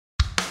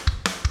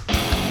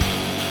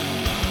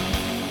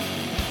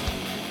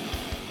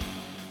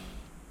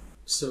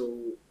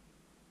So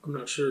I'm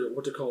not sure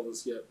what to call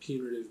this yet.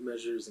 Punitive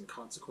measures and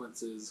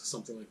consequences,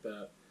 something like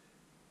that.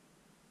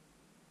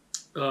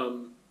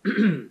 Um,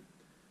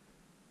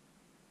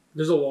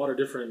 there's a lot of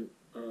different,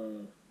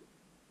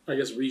 I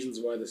guess, reasons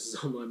why this is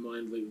on my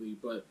mind lately.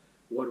 But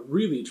what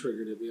really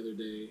triggered it the other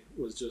day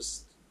was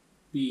just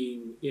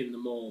being in the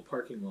mall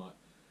parking lot.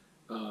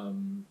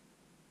 Um,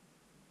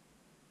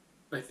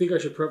 I think I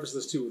should preface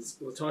this too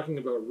with talking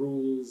about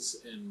rules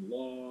and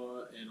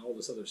law and all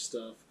this other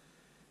stuff.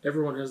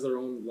 Everyone has their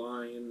own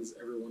lines.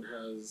 Everyone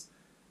has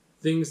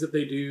things that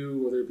they do,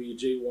 whether it be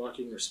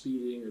jaywalking or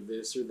speeding or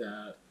this or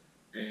that.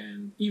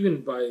 And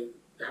even by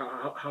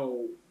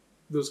how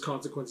those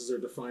consequences are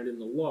defined in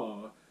the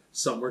law,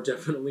 some are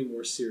definitely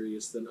more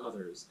serious than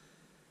others.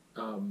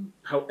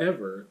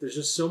 However, there's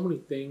just so many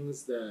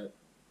things that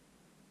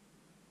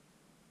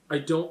I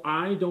don't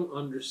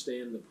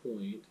understand the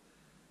point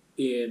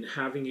in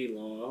having a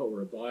law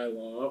or a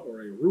bylaw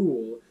or a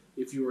rule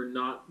if you are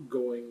not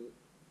going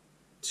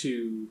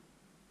to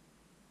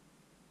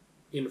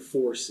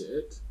enforce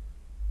it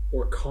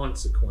or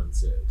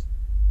consequence it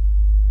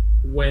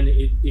when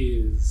it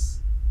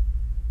is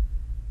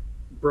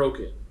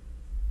broken.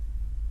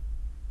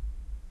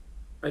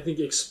 I think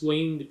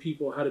explaining to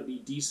people how to be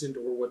decent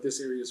or what this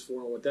area is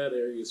for and what that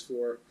area is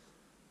for,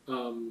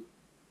 um,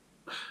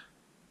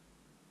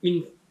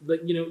 in like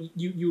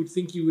you would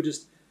think you would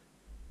just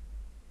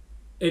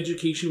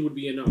education would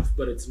be enough,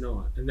 but it's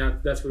not, and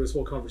that's where this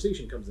whole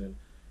conversation comes in.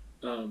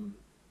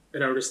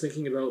 And I was just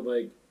thinking about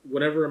like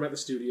whenever I'm at the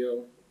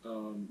studio,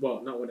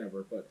 well, not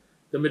whenever, but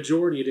the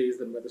majority of days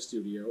that I'm at the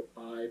studio,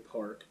 I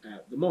park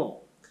at the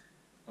mall.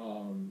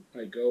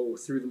 I go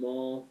through the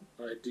mall,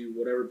 I do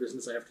whatever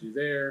business I have to do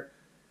there,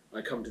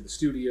 I come to the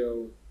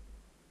studio.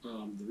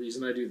 The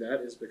reason I do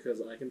that is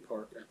because I can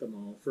park at the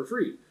mall for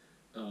free.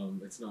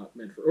 It's not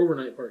meant for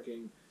overnight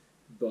parking,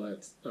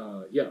 but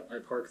yeah, I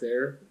park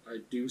there. I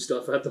do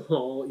stuff at the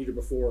mall either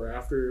before or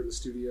after the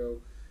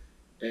studio,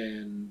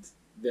 and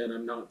then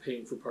I'm not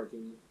paying for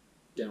parking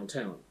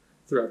downtown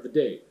throughout the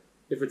day.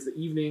 If it's the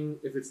evening,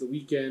 if it's the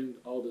weekend,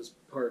 I'll just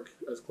park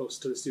as close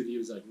to the studio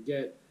as I can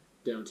get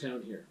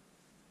downtown here.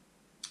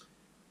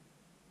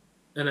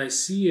 And I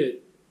see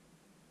it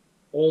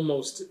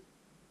almost,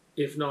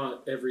 if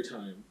not every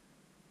time,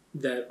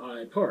 that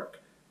I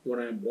park. When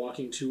I'm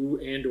walking to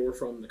and or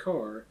from the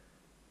car,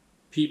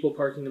 people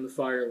parking in the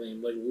fire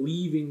lane, like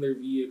leaving their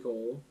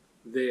vehicle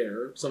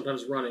there,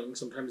 sometimes running,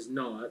 sometimes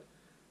not,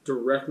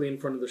 directly in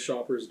front of the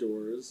shoppers'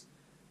 doors.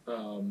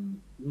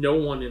 No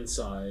one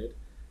inside.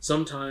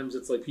 Sometimes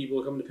it's like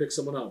people coming to pick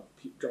someone up,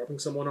 dropping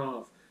someone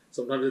off.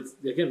 Sometimes it's,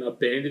 again,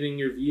 abandoning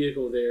your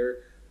vehicle there,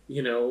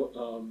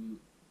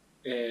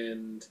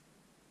 and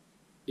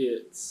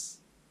it's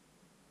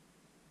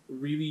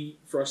really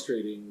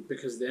frustrating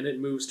because then it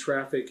moves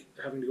traffic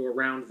having to go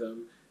around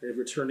them, and if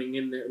you're turning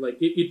in there, like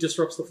it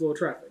disrupts the flow of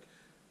traffic.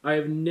 I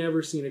have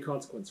never seen a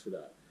consequence for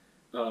that.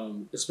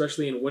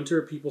 Especially in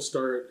winter, people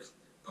start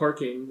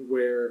parking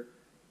where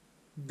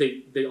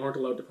they aren't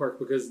allowed to park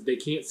because they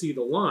can't see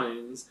the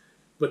lines,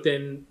 but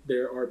then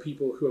there are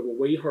people who have a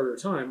way harder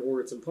time,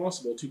 or it's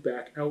impossible to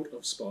back out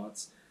of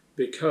spots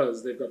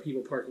because they've got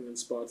people parking in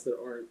spots that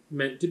aren't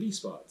meant to be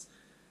spots.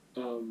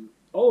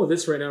 All of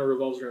this right now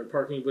revolves around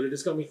parking, but it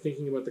just got me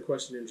thinking about the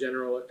question in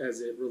general as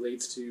it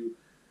relates to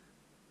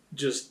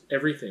just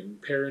everything.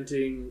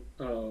 Parenting,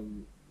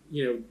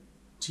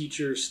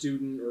 teacher,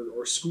 student,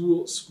 or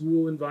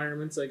school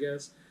environments, I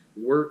guess,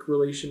 work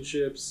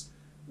relationships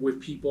with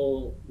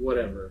people,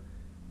 whatever.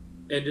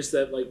 And just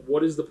that, like,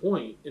 what is the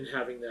point in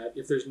having that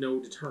if there's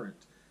no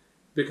deterrent?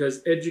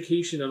 Because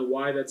education on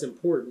why that's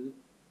important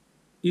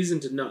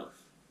isn't enough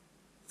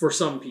for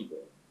some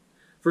people.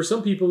 For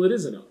some people, it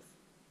is enough.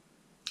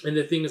 And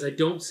the thing is, I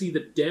don't see the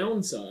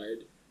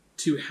downside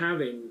to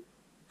having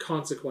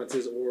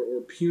consequences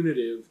or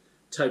punitive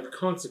type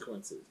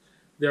consequences.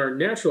 There are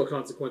natural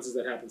consequences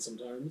that happen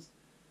sometimes,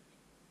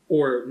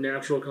 or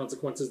natural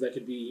consequences that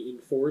could be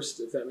enforced,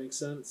 if that makes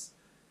sense.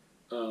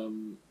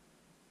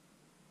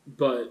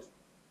 But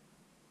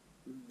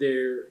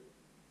there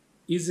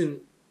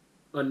isn't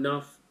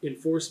enough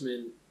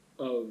enforcement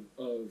of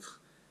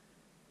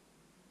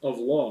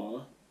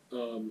law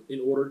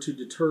in order to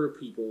deter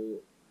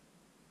people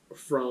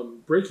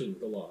from breaking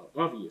the law,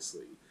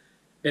 obviously.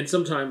 And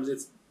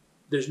sometimes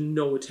there's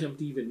no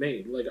attempt even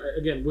made. Like,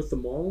 again, with the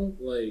mall,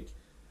 like,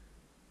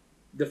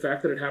 the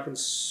fact that it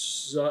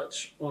happens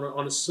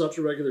on such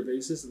a regular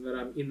basis, and that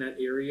I'm in that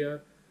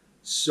area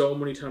so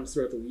many times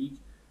throughout the week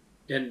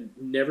and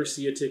never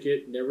see a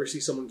ticket, never see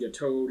someone get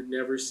towed,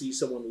 never see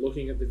someone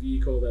looking at the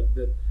vehicle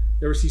that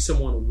never see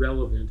someone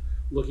relevant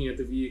looking at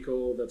the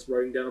vehicle that's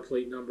writing down a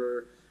plate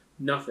number.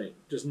 Nothing.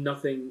 Just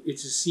nothing. It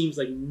just seems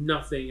like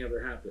nothing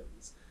ever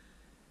happens.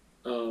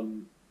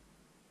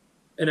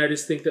 And I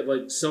just think that,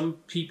 like, some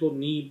people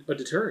need a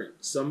deterrent.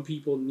 Some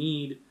people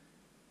need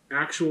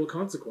actual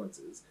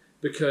consequences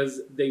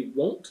because they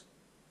won't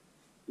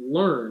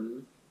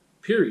learn,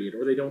 period,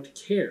 or they don't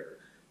care.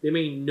 They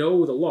may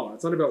know the law.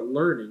 It's not about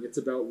learning. It's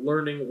about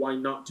learning why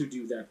not to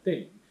do that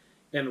thing.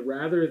 And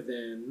rather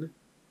than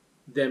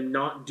them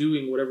not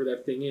doing whatever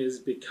that thing is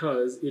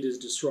because it is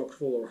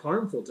disruptful or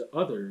harmful to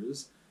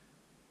others,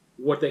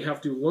 what they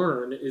have to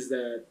learn is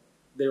that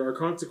there are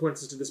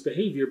consequences to this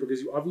behavior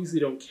because you obviously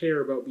don't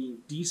care about being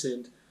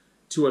decent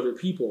to other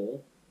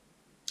people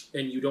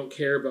and you don't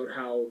care about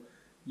how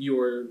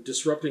you're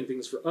disrupting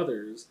things for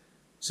others.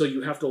 So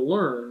you have to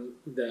learn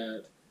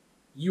that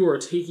you are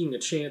taking a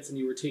chance and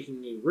you are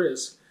taking a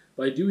risk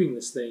by doing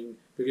this thing,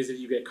 because if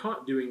you get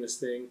caught doing this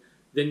thing,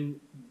 then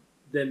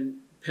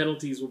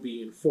penalties will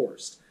be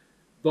enforced.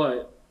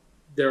 But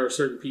there are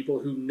certain people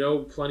who know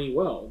plenty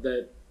well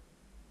that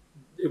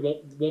it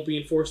won't be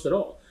enforced at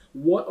all.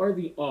 What are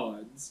the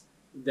odds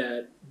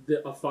that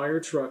a fire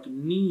truck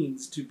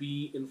needs to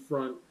be in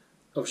front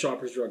of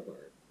Shoppers Drug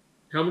Mart?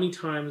 How many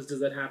times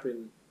does that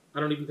happen? I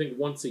don't even think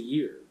once a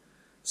year.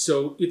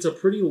 So it's a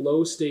pretty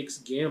low stakes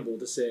gamble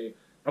to say,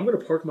 I'm going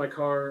to park my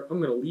car, I'm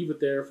going to leave it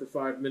there for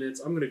 5 minutes,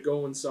 I'm going to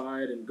go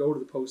inside and go to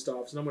the post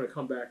office, and I'm going to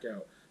come back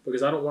out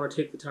because I don't want to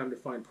take the time to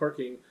find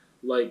parking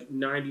like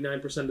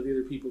 99% of the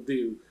other people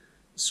do.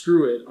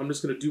 Screw it, I'm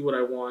just going to do what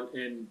I want,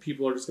 and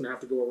people are just going to have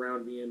to go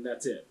around me, and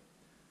that's it.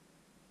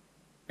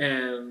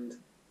 And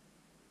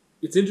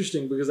it's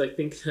interesting because I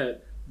think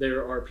that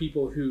there are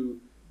people who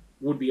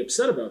would be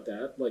upset about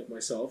that, like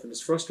myself, and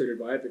is frustrated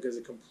by it because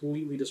it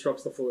completely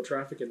disrupts the flow of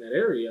traffic in that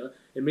area.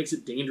 It makes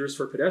it dangerous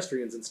for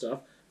pedestrians and stuff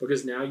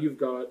because now you've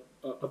got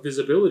a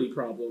visibility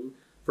problem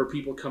for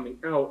people coming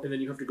out, and then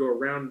you have to go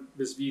around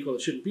this vehicle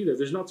that shouldn't be there.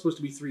 There's not supposed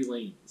to be 3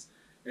 lanes,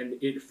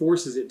 and it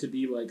forces it to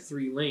be like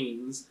 3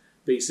 lanes,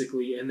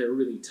 basically, and they're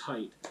really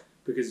tight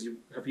because you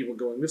have people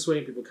going this way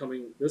and people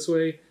coming this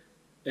way,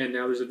 and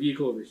now there's a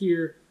vehicle over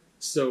here.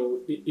 So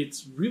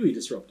it's really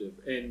disruptive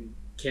and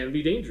can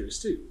be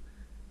dangerous too.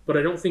 But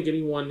I don't think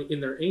anyone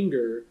in their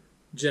anger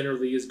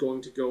generally is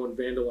going to go and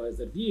vandalize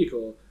that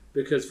vehicle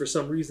because for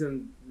some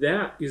reason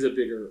that is a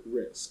bigger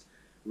risk,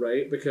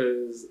 right?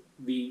 Because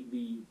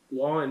the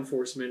law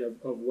enforcement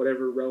of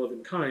whatever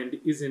relevant kind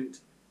isn't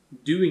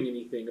doing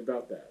anything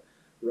about that,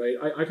 right?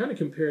 I kind of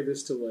compare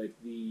this to like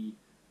the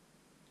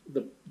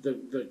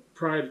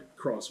Pride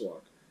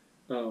crosswalk,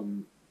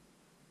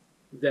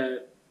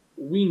 that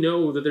we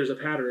know that there's a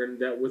pattern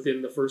that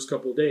within the first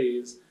couple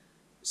days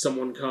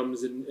someone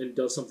comes and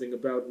does something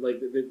about,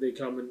 like they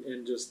come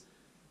and just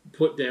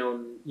put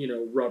down,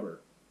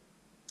 rubber,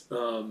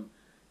 and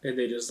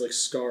they just like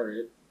scar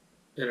it,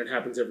 and it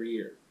happens every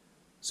year.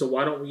 So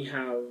why don't we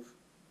have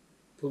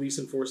police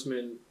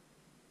enforcement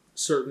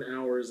certain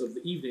hours of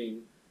the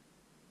evening,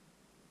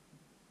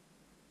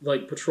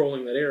 like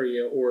patrolling that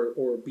area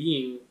or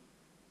being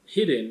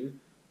hidden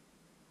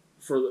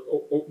for,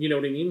 you know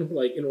what I mean?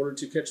 Like in order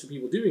to catch the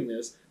people doing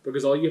this,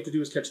 because all you have to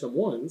do is catch them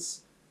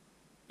once,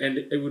 and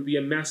it would be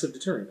a massive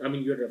deterrent. I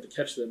mean, you'd have to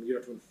catch them, you'd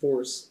have to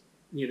enforce,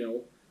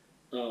 the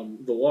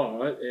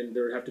law, and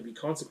there would have to be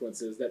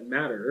consequences that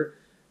matter,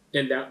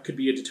 and that could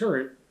be a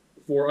deterrent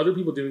for other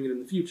people doing it in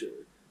the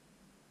future.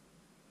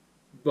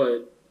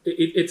 But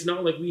it's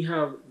not like we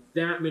have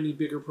that many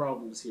bigger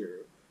problems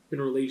here in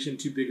relation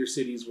to bigger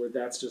cities where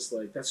that's just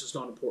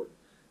not important.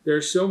 There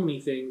are so many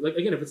things. Like,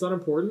 again, if it's not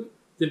important,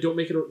 then don't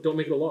make it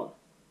a law.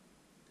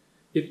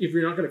 If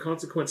you're not going to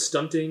consequence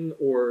stunting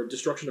or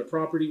destruction of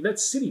property,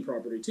 that's city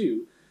property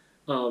too,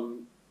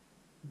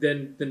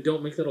 then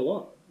don't make that a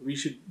law.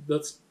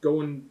 Let's go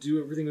and do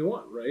everything we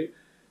want, right?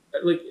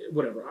 Like,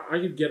 whatever. I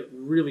could get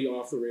really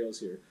off the rails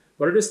here.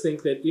 But I just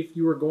think that if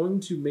you are going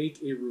to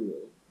make a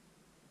rule,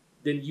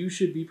 then you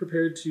should be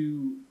prepared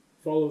to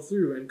follow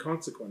through and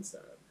consequence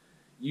that.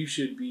 You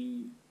should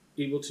be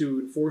able to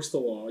enforce the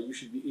law. You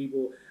should be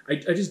able... I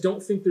just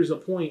don't think there's a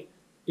point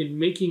in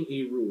making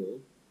a rule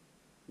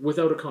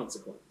without a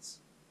consequence.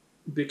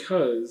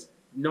 Because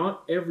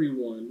not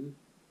everyone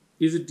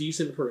is a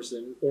decent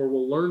person or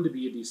will learn to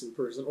be a decent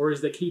person or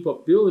has the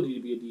capability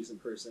to be a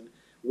decent person,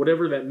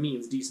 whatever that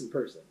means, decent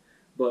person.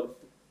 But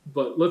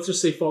let's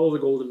just say follow the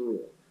golden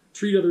rule.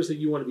 Treat others like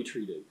you want to be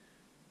treated.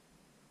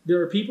 There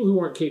are people who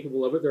aren't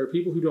capable of it. There are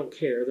people who don't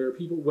care. There are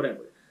people,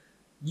 whatever.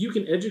 You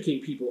can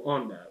educate people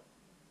on that.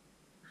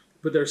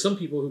 But there are some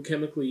people who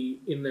chemically,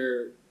 in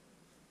their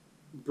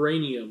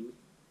brainium,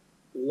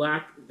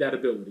 lack that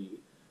ability.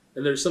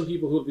 And there's some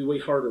people who it'll be way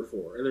harder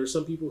for. And there's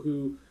some people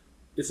who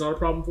it's not a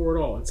problem for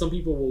at all. And some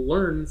people will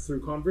learn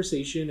through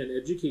conversation and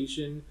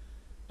education,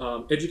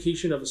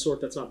 education of a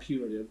sort that's not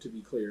punitive, to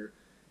be clear,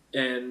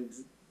 and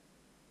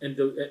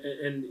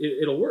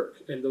it'll work.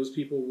 And those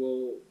people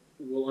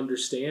will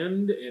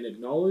understand and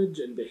acknowledge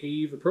and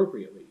behave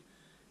appropriately.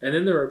 And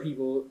then there are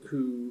people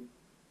who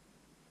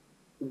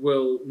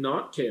will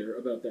not care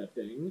about that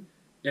thing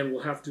and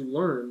will have to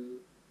learn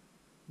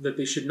that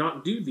they should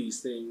not do these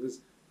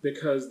things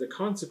because the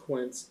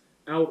consequence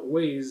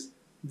outweighs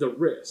the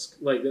risk.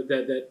 Like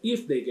that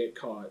if they get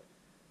caught,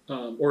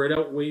 or it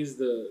outweighs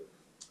the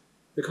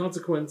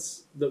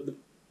consequence, the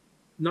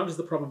not just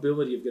the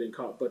probability of getting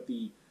caught, but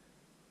the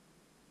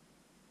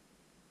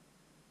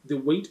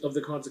weight of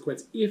the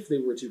consequence if they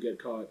were to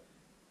get caught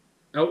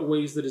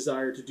outweighs the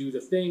desire to do the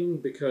thing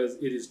because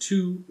it is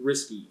too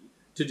risky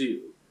to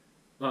do.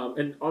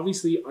 And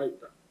obviously,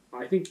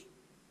 I think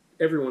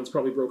everyone's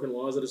probably broken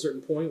laws at a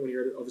certain point when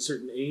you're of a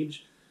certain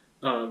age,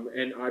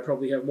 and I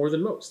probably have more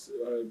than most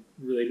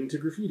relating to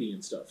graffiti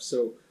and stuff.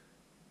 So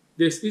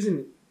this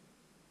isn't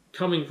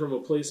coming from a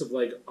place of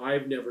like,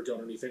 I've never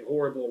done anything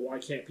horrible, why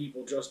can't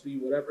people just be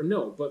whatever?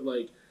 No, but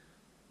like,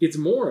 it's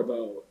more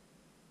about,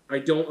 I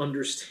don't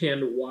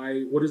understand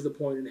why, what is the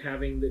point in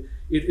having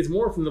it's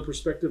more from the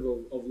perspective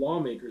of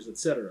lawmakers,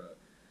 etc.,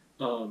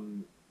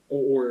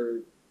 or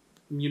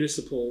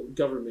municipal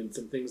governments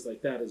and things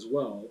like that as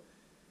well,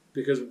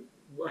 because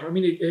I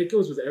mean it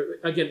goes with,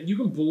 again, you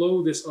can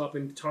blow this up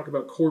and talk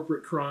about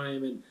corporate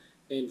crime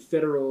and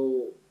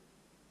federal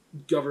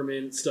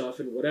government stuff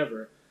and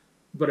whatever,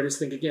 but I just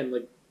think, again,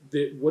 like,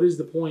 what is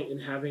the point in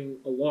having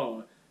a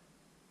law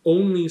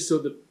only so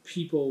the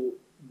people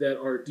that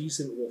are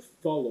decent will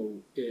follow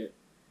it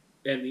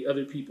and the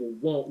other people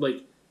won't?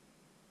 Like,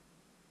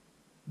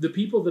 the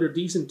people that are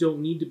decent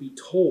don't need to be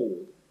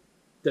told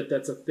that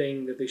that's a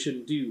thing that they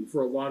shouldn't do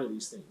for a lot of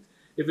these things.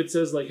 If it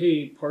says like,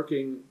 hey,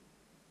 parking,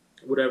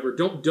 whatever,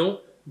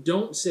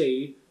 don't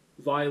say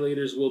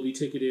violators will be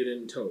ticketed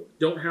and towed.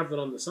 Don't have that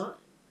on the sign,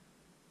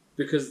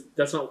 because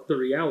that's not the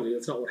reality.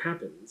 That's not what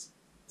happens.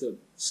 It's a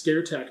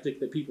scare tactic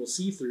that people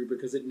see through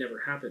because it never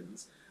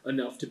happens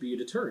enough to be a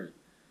deterrent.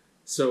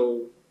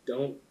 So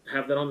don't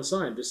have that on the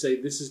sign. Just say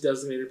this is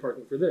designated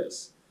parking for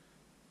this,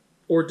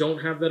 or don't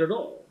have that at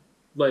all.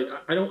 Like,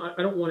 I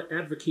don't want to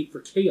advocate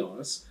for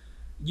chaos.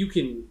 You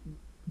can,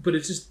 but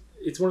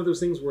it's one of those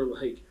things where,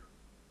 like,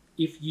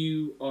 if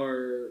you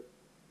are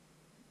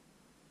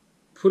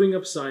putting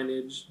up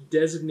signage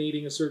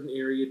designating a certain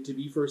area to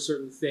be for a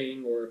certain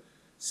thing, or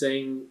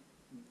saying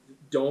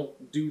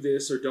don't do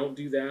this or don't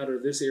do that, or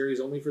this area is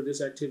only for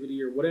this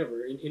activity or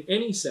whatever, in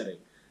any setting,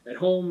 at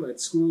home,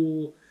 at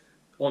school,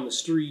 on the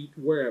street,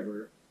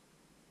 wherever,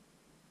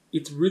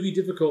 it's really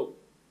difficult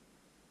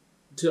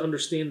to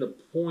understand the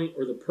point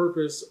or the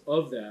purpose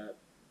of that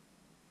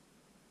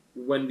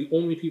when the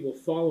only people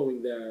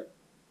following that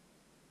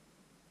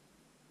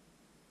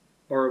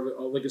are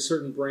like a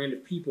certain brand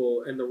of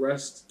people, and the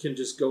rest can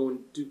just go and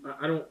do.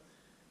 I don't.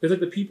 It's like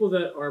the people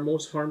that are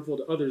most harmful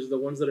to others are the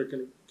ones that are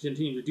going to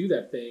continue to do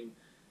that thing,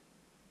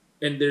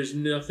 and there's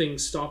nothing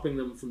stopping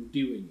them from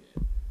doing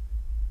it.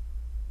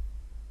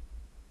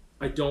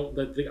 I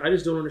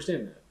just don't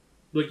understand that.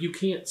 Like, you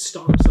can't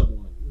stop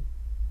someone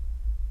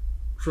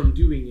from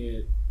doing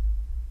it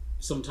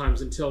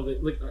sometimes until they,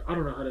 like, I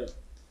don't know how to.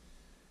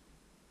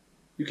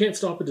 You can't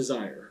stop a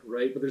desire,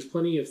 right? But there's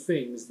plenty of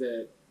things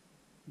that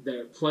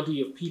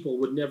plenty of people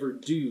would never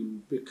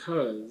do,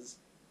 because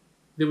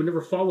they would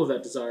never follow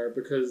that desire,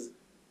 because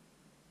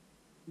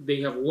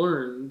they have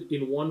learned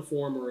in one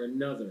form or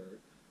another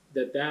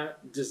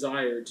that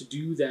desire to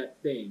do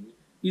that thing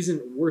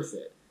isn't worth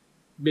it.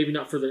 Maybe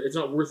not it's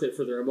not worth it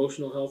for their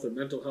emotional health or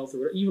mental health, or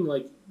whatever. Even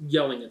like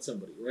yelling at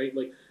somebody, right?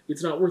 Like,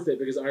 it's not worth it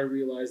because I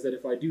realize that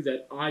if I do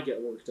that, I get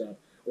worked up,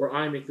 or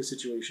I make the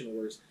situation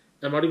worse.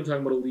 I'm not even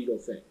talking about a legal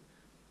thing,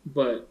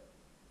 but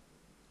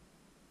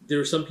there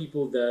are some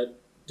people that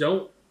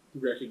don't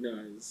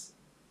recognize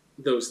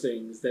those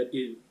things, that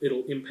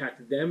it'll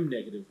impact them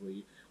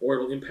negatively, or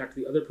it'll impact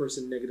the other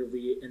person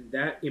negatively, and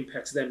that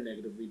impacts them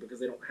negatively because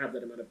they don't have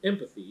that amount of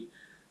empathy.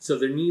 So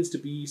there needs to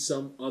be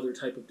some other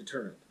type of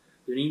deterrent.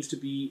 There needs to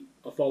be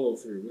a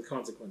follow-through with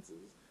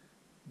consequences.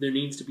 There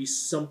needs to be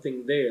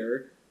something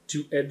there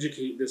to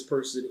educate this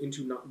person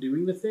into not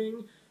doing the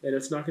thing, and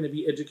it's not going to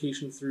be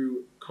education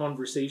through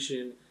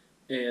conversation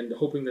and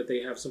hoping that they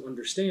have some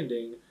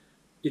understanding.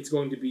 It's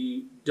going to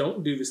be,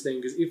 don't do this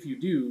thing, because if you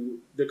do,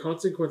 the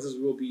consequences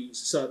will be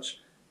such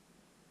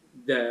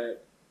that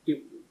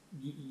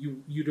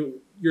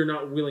you're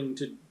not willing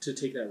to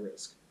take that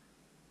risk.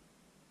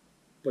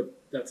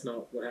 But that's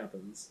not what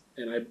happens.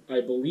 And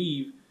I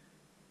believe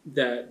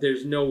that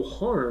there's no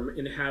harm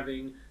in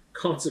having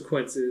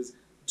consequences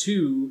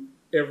to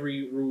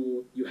every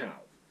rule you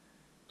have.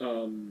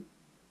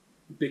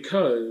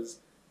 Because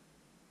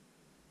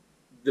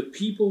the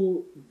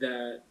people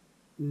that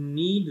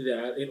need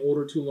that in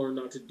order to learn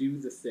not to do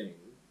the thing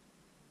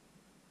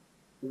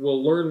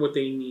will learn what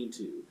they need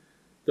to.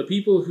 The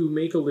people who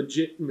make a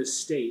legit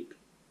mistake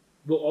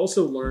will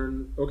also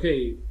learn,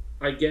 okay,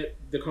 I get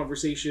the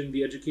conversation,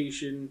 the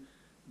education,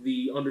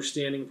 the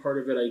understanding part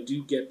of it, I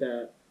do get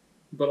that,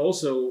 but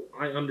also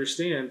I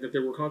understand that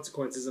there were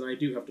consequences and I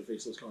do have to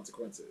face those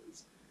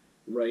consequences,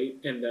 right?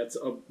 And that's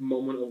a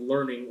moment of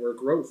learning or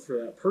growth for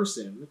that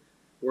person,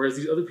 whereas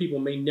these other people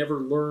may never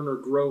learn or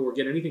grow or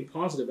get anything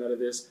positive out of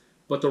this,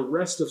 but the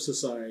rest of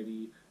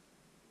society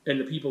and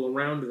the people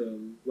around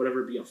them,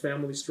 whatever it be, a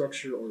family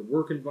structure or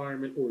work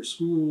environment or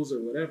schools or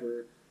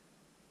whatever,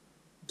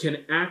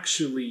 can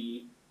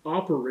actually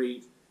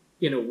operate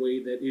in a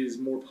way that is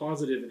more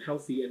positive and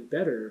healthy and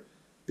better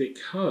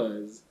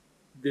because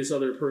this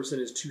other person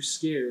is too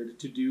scared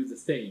to do the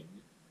thing.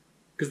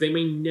 Because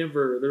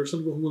there are some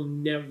people who will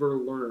never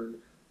learn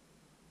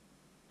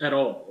at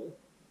all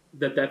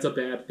that that's a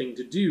bad thing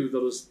to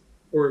do,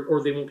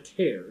 or they won't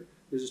care.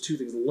 There's just two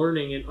things: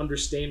 learning and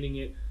understanding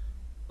it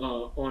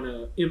on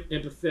a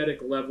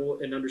empathetic level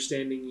and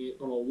understanding it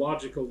on a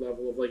logical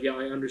level of like, yeah,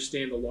 I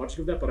understand the logic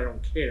of that, but I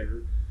don't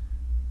care.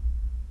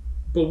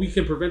 But we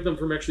can prevent them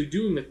from actually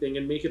doing the thing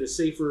and make it a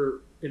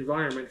safer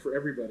environment for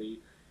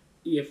everybody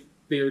if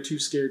they are too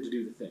scared to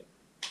do the thing.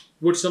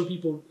 Which some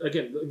people,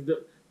 again,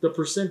 the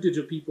percentage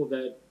of people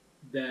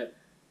that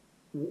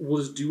will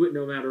just do it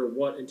no matter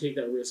what and take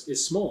that risk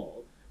is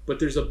small. But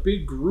there's a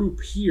big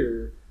group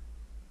here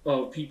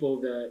of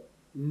people that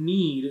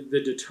need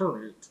the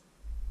deterrent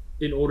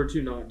in order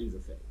to not do the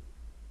thing.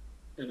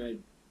 And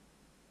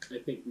I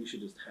think we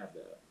should just have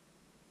that.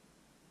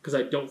 Because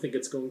I don't think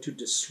it's going to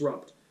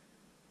disrupt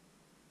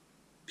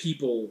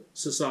people,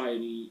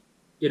 society,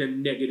 in a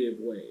negative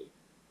way.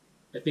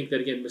 I think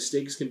that, again,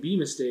 mistakes can be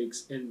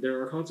mistakes, and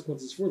there are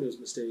consequences for those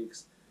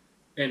mistakes.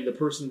 And the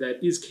person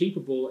that is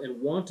capable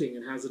and wanting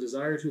and has a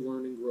desire to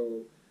learn and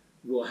grow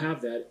will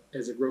have that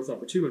as a growth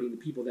opportunity. The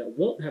people that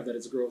won't have that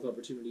as a growth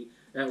opportunity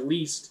at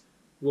least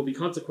will be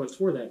consequenced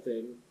for that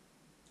thing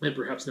and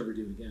perhaps never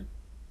do it again.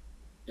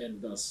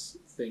 And thus,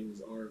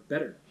 things are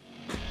better.